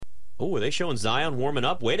Oh, are they showing Zion warming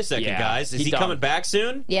up? Wait a second, Yeah, guys. Is he coming back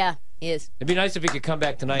soon? Yeah, he is. It'd be nice if he could come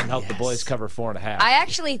back tonight and help the boys cover 4.5. I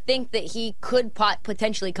actually think that he could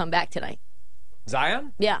potentially come back tonight.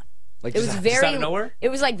 Zion? Yeah. Like, It was just out of nowhere? It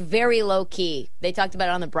was like very low key. They talked about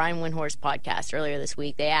it on the Brian Windhorst podcast earlier this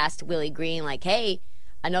week. They asked Willie Green, like, "Hey,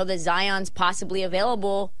 I know that Zion's possibly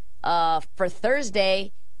available for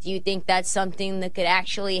Thursday. Do you think that's something that could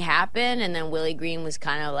actually happen?" And then Willie Green was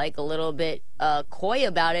kind of like a little bit coy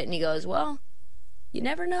about it, and he goes, "Well, you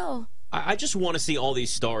never know." I just want to see all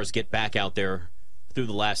these stars get back out there through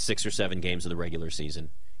the last 6 or 7 games of the regular season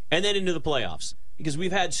and then into the playoffs, because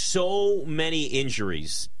we've had so many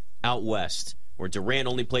injuries out west, where Durant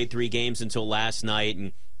only played 3 games until last night,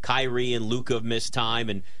 and Kyrie and Luka have missed time,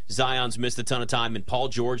 and Zion's missed a ton of time, and Paul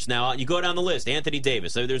George now out. You go down the list, Anthony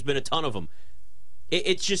Davis. There's been a ton of them.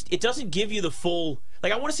 It doesn't give you the full.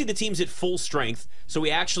 Like, I want to see the teams at full strength so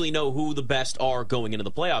we actually know who the best are going into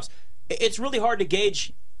the playoffs. It's really hard to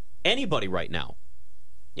gauge anybody right now.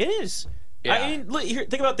 It is. Yeah. I mean, here,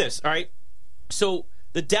 think about this. All right, so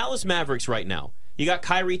the Dallas Mavericks right now. You got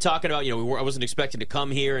Kyrie talking about, I wasn't expecting to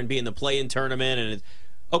come here and be in the play-in tournament,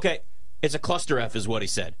 and it's a cluster F, is what he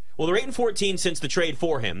said. Well, they're 8-14 since the trade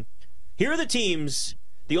for him. Here are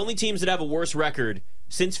the only teams that have a worse record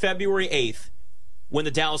since February 8th. When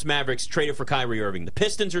the Dallas Mavericks traded for Kyrie Irving. The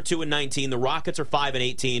Pistons are 2-19, the Rockets are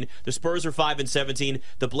 5-18, the Spurs are 5-17,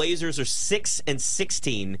 the Blazers are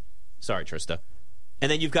 6-16. Sorry, Trista. And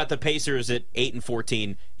then you've got the Pacers at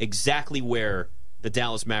 8-14, exactly where the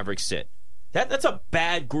Dallas Mavericks sit. That's a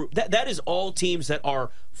bad group. That is all teams that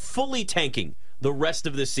are fully tanking the rest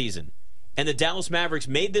of this season. And the Dallas Mavericks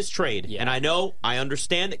made this trade. Yeah. And I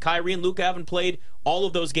understand that Kyrie and Luka haven't played all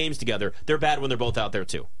of those games together. They're bad when they're both out there,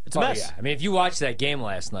 too. It's a mess. Yeah. I mean, if you watched that game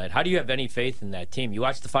last night, how do you have any faith in that team? You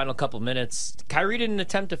watched the final couple minutes. Kyrie didn't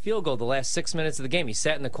attempt a field goal the last 6 minutes of the game. He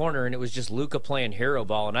sat in the corner, and it was just Luka playing hero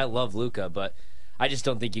ball. And I love Luka, but I just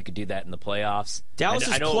don't think you could do that in the playoffs. Dallas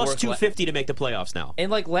is plus 250 to make the playoffs now.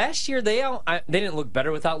 And like last year, they didn't look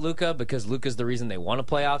better without Luka, because Luka's the reason they won a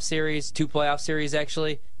playoff series, 2 playoff series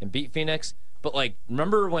actually, and beat Phoenix. But like,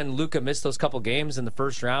 remember when Luka missed those couple games in the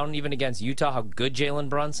first round, even against Utah, how good Jalen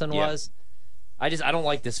Brunson was? I don't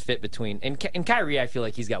like this fit between and Kyrie. I feel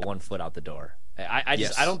like he's got one foot out the door. I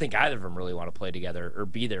don't think either of them really want to play together or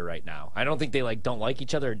be there right now. I don't think they don't like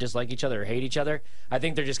each other or dislike each other or hate each other. I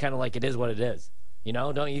think they're just kind of like, it is what it is.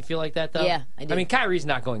 Don't you feel like that though? Yeah, I do. I mean, Kyrie's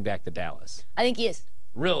not going back to Dallas. I think he is.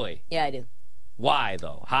 Really? Yeah, I do. Why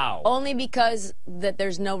though? How? Only because that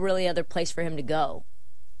there's no really other place for him to go.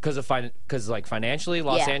 Because financially,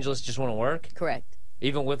 Los Angeles just won't work? Correct.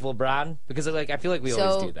 Even with LeBron? Because I feel like we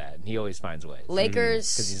always do that, and he always finds ways.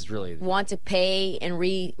 Lakers he's really want to pay and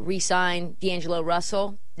re-sign D'Angelo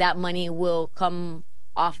Russell. That money will come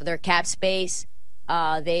off of their cap space.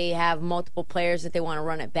 They have multiple players that they want to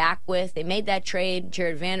run it back with. They made that trade.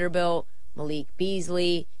 Jared Vanderbilt, Malik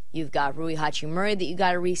Beasley. You've got Rui Hachimura that you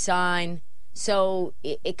got to re-sign. So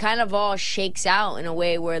it kind of all shakes out in a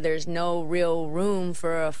way where there's no real room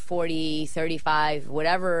for a 40, 35,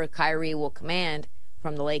 whatever Kyrie will command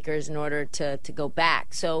from the Lakers in order to go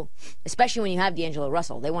back. So especially when you have D'Angelo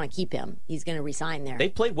Russell, they want to keep him. He's going to resign there. They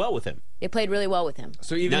played well with him. They played really well with him.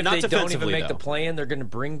 So even if they don't even make the play-in, they're going to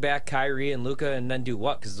bring back Kyrie and Luka and then do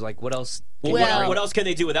what? Because what else? What else can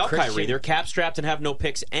they do without Kyrie? They're cap-strapped and have no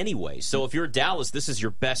picks anyway. So if you're Dallas, this is your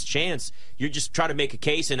best chance. You just try to make a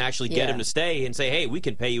case and actually get him to stay and say, hey, we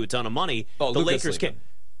can pay you a ton of money. Oh, the Luka's Lakers leaving. can't.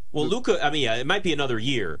 Well, Luka, it might be another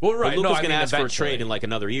year. Well, right. But Luka's going to ask for a eventually. trade in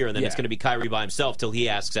another year, and then it's going to be Kyrie by himself till he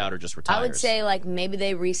asks out or just retires. I would say maybe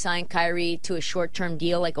they re-sign Kyrie to a short-term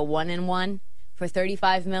deal, like a 1-and-1 for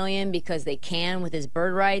 $35 million because they can with his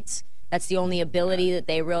bird rights. That's the only ability that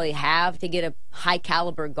they really have to get a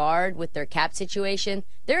high-caliber guard with their cap situation.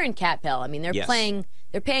 They're in cap hell. I mean, they're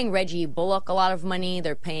paying Reggie Bullock a lot of money.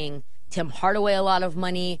 They're paying Tim Hardaway a lot of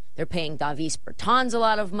money. They're paying Davis Bertans a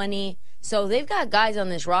lot of money. So they've got guys on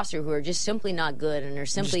this roster who are just simply not good, and they're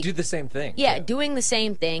simply just do the same thing. Yeah, doing the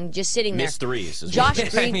same thing, just sitting there. Miss threes. Josh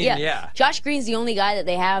Green, Josh Green's the only guy that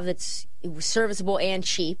they have that's serviceable and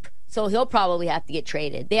cheap. So he'll probably have to get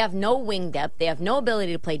traded. They have no wing depth. They have no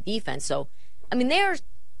ability to play defense. So, I mean,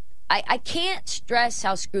 I can't stress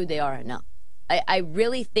how screwed they are enough. I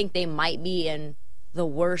really think they might be in the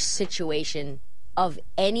worst situation of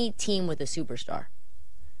any team with a superstar.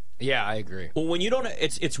 Yeah, I agree. Well, when you don't,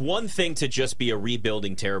 it's one thing to just be a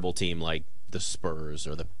rebuilding terrible team like the Spurs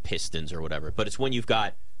or the Pistons or whatever, but it's when you've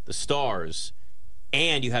got the stars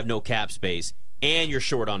and you have no cap space and you're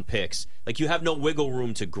short on picks. Like, you have no wiggle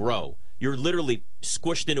room to grow. you're literally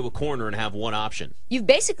squished into a corner and have one option. You've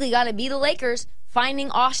basically got to be the Lakers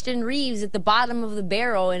finding Austin Reeves at the bottom of the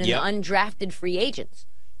barrel and in the undrafted free agents.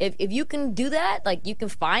 If you can do that, like you can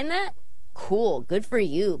find that, cool, good for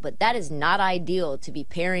you. But that is not ideal to be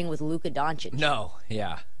pairing with Luka Doncic. No,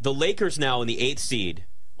 yeah. The Lakers now in the 8th seed,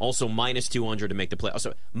 also minus 200 to make the playoffs.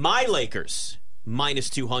 So my Lakers, minus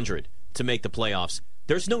 200 to make the playoffs.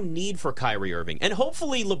 There's no need for Kyrie Irving. And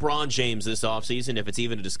hopefully LeBron James this offseason, if it's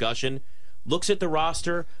even a discussion, looks at the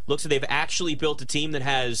roster, looks at they've actually built a team that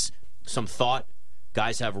has some thought.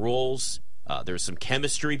 Guys have roles. There's some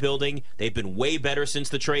chemistry building. They've been way better since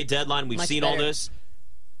the trade deadline. We've seen all this.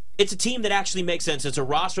 It's a team that actually makes sense. It's a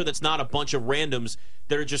roster that's not a bunch of randoms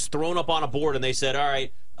that are just thrown up on a board and they said, all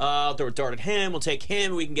right, throw a dart at him, we'll take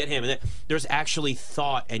him, we can get him. And there's actually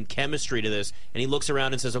thought and chemistry to this. And he looks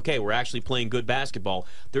around and says, okay, we're actually playing good basketball.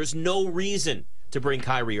 There's no reason to bring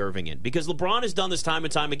Kyrie Irving in because LeBron has done this time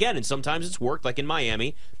and time again, and sometimes it's worked, like in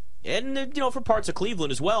Miami. And, for parts of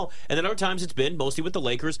Cleveland as well. And then other times it's been, mostly with the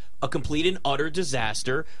Lakers, a complete and utter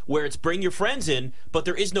disaster where it's bring your friends in, but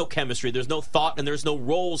there is no chemistry, there's no thought, and there's no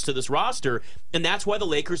roles to this roster. And that's why the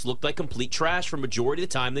Lakers looked like complete trash for majority of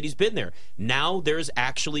the time that he's been there. Now there's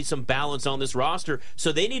actually some balance on this roster,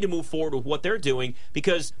 so they need to move forward with what they're doing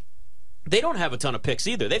because they don't have a ton of picks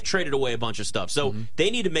either. They've traded away a bunch of stuff. So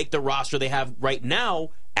they need to make the roster they have right now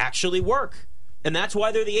actually work. And that's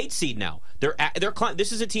why they're the 8th seed now.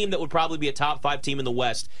 This is a team that would probably be a top 5 team in the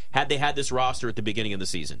West had they had this roster at the beginning of the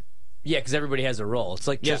season. Yeah, because everybody has a role. It's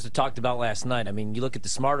like Joseph talked about last night. I mean, you look at the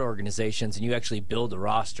smart organizations and you actually build a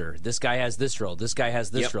roster. This guy has this role. This guy has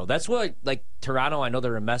this role. That's what, like, Toronto, I know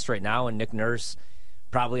they're a mess right now, and Nick Nurse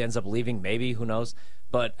probably ends up leaving, maybe, who knows.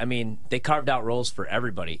 But, I mean, they carved out roles for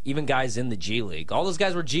everybody, even guys in the G League. All those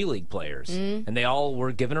guys were G League players, and they all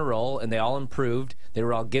were given a role, and they all improved. They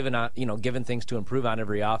were all given things to improve on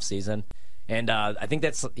every offseason. And I think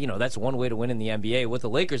that's one way to win in the NBA. What the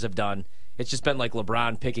Lakers have done, it's just been like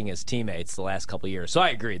LeBron picking his teammates the last couple of years. So I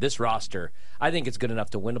agree. This roster, I think it's good enough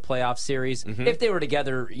to win a playoff series if they were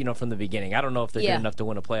together, from the beginning. I don't know if they're good enough to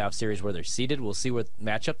win a playoff series where they're seeded. We'll see what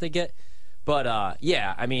matchup they get. But,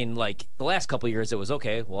 I mean, like, the last couple of years it was,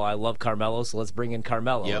 okay, well, I love Carmelo, so let's bring in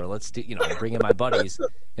Carmelo, or let's bring in my buddies,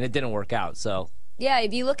 and it didn't work out, so. Yeah,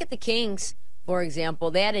 if you look at the Kings, for example,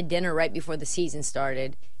 they had a dinner right before the season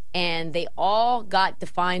started, and they all got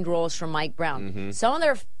defined roles from Mike Brown. Some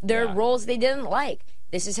of their roles they didn't like.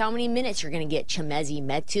 This is how many minutes you're going to get, Chimezie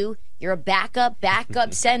Metu. You're a backup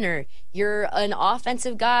center. You're an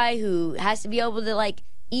offensive guy who has to be able to, like,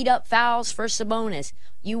 eat up fouls for Sabonis.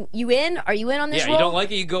 You in? Are you in on this role? Yeah, you don't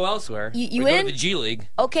like it, you go elsewhere. You in? Go to the G League.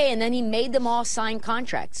 Okay, and then he made them all sign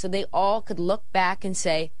contracts so they all could look back and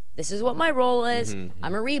say, this is what my role is.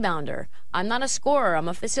 I'm a rebounder. I'm not a scorer. I'm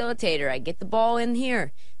a facilitator. I get the ball in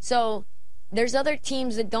here. So there's other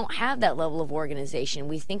teams that don't have that level of organization.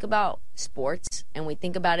 We think about sports, and we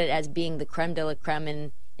think about it as being the creme de la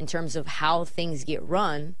creme in terms of how things get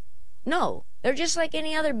run. No, they're just like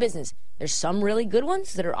any other business. There's some really good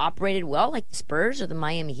ones that are operated well, like the Spurs or the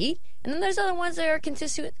Miami Heat, and then there's other ones that are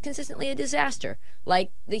consistently a disaster,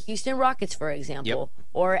 like the Houston Rockets, for example,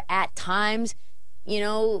 or at times,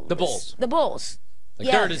 the Bulls. The Bulls.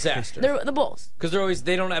 They're a disaster. They're the Bulls. Because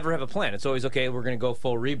they don't ever have a plan. It's always, okay, we're going to go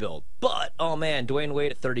full rebuild. But, oh man, Dwayne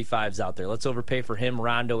Wade at 35's out there. Let's overpay for him,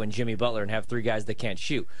 Rondo, and Jimmy Butler and have 3 guys that can't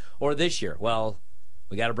shoot. Or this year, well,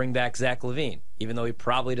 we got to bring back Zach LaVine, even though he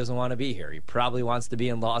probably doesn't want to be here. He probably wants to be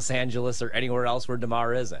in Los Angeles or anywhere else where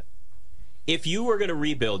DeMar isn't. If you were going to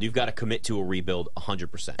rebuild, you've got to commit to a rebuild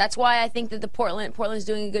 100%. That's why I think that Portland's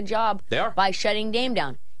doing a good job. They are. By shutting Dame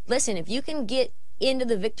down. Listen, if you can get into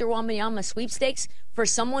the Victor Wembanyama sweepstakes for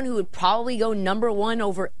someone who would probably go number 1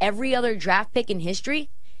 over every other draft pick in history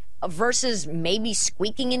versus maybe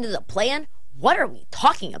squeaking into the play-in, what are we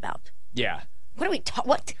talking about? Yeah. What are we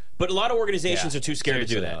what? But a lot of organizations are too scared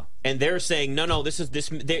to do that. And they're saying, no, this.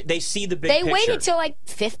 They see the big picture. They waited till like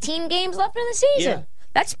 15 games left in the season. Yeah.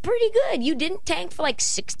 That's pretty good. You didn't tank for like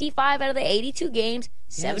 65 out of the 82 games,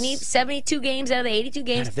 72 games out of the 82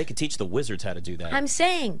 games. Man, if they could teach the Wizards how to do that. I'm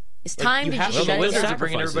saying it's time to just shut it down. The Wizards are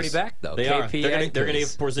bringing everybody back, though. They are. They're going to give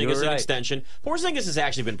Porzingis an extension. Porzingis has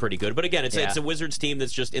actually been pretty good. But again, it's a Wizards team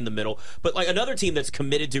that's just in the middle. But like another team that's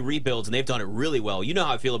committed to rebuilds, and they've done it really well. You know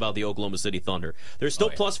how I feel about the Oklahoma City Thunder. They're still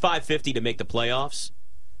plus 550 to make the playoffs.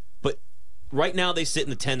 But right now they sit in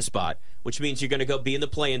the 10 spot, which means you're going to go be in the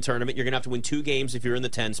play-in tournament. You're going to have to win 2 games if you're in the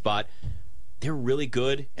 10 spot. They're really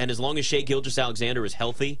good. And as long as Shai Gilgeous-Alexander is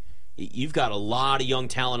healthy, you've got a lot of young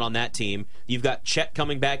talent on that team. You've got Chet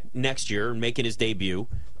coming back next year and making his debut.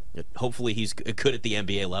 Hopefully he's good at the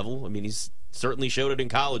NBA level. I mean, he's certainly showed it in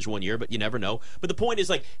college one year, but you never know. But the point is,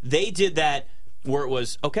 like, they did that where it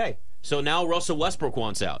was, okay, so now Russell Westbrook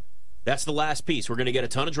wants out. That's the last piece. We're going to get a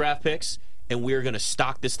ton of draft picks, and we're going to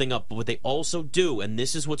stock this thing up. But what they also do, and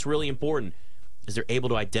this is what's really important, is they're able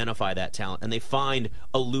to identify that talent, and they find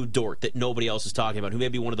a Lou Dort that nobody else is talking about, who may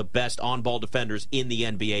be one of the best on-ball defenders in the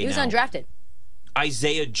NBA He was now. undrafted.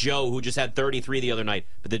 Isaiah Joe, who just had 33 the other night,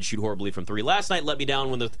 but did shoot horribly from three. Last night let me down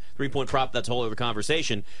when the three-point prop. That's a whole other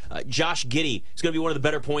conversation. Josh Giddey is going to be one of the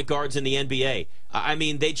better point guards in the NBA. I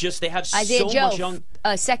mean, they have Isaiah so Joe, much young.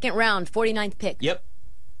 Second round, 49th pick. Yep.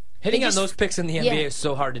 Hitting They on just- those picks in the NBA is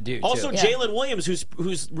so hard to do. Also, too. Yeah. Jalen Williams,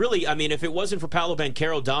 who's really, I mean, if it wasn't for Paolo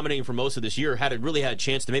Banchero dominating for most of this year, really had a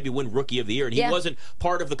chance to maybe win Rookie of the Year, and he Yeah. wasn't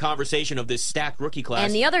part of the conversation of this stacked rookie class.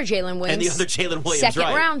 And the other Jalen Williams. Second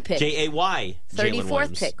right. round pick. Jay.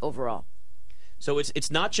 34th pick overall. So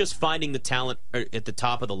it's not just finding the talent at the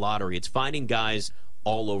top of the lottery. It's finding guys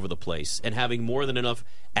all over the place and having more than enough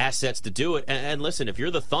assets to do it. And listen, if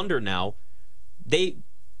you're the Thunder now,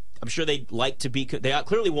 I'm sure they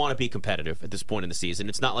clearly want to be competitive at this point in the season.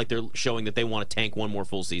 It's not like they're showing that they want to tank one more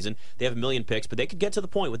full season. They have a million picks, but they could get to the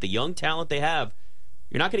point with the young talent they have.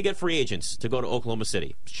 You're not going to get free agents to go to Oklahoma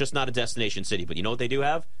City. It's just not a destination city. But you know what they do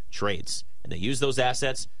have? Trades. And they use those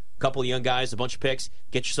assets, a couple of young guys, a bunch of picks,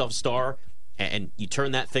 get yourself a star, and you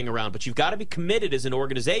turn that thing around. But you've got to be committed as an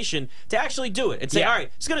organization to actually do it and say, all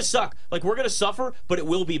right, it's going to suck. Like, we're going to suffer, but it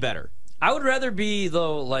will be better. I would rather be,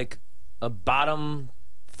 though, like a bottom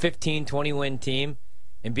 15, 20-win team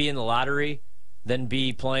and be in the lottery than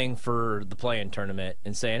be playing for the play-in tournament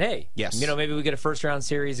and saying, hey, yes, maybe we get a first-round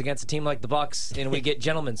series against a team like the Bucks and we get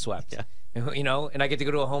gentlemen swept. Yeah. And I get to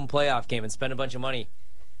go to a home playoff game and spend a bunch of money.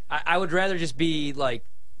 I would rather just be like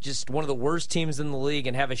just one of the worst teams in the league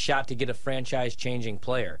and have a shot to get a franchise-changing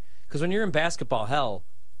player. Because when you're in basketball hell,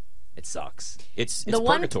 it sucks. It's The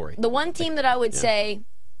purgatory. The one team that I would say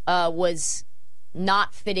was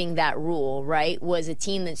not fitting that rule, right, was a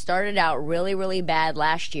team that started out really, really bad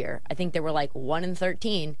last year. I think they were like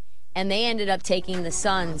 1-13, and they ended up taking the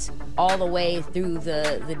Suns all the way through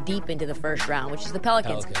the deep into the first round, which is the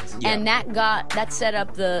Pelicans. And that set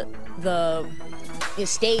up the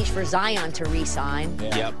stage for Zion to re-sign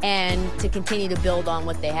and to continue to build on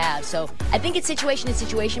what they have. So I think it's situation to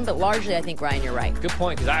situation, but largely I think, Ryan, you're right. Good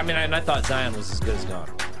point, because I thought Zion was as good as gone.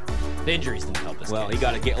 The injuries didn't help us. Well, he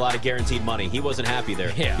got a lot of guaranteed money. He wasn't happy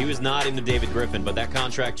there. Yeah. He was not into David Griffin, but that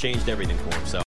contract changed everything for him. So.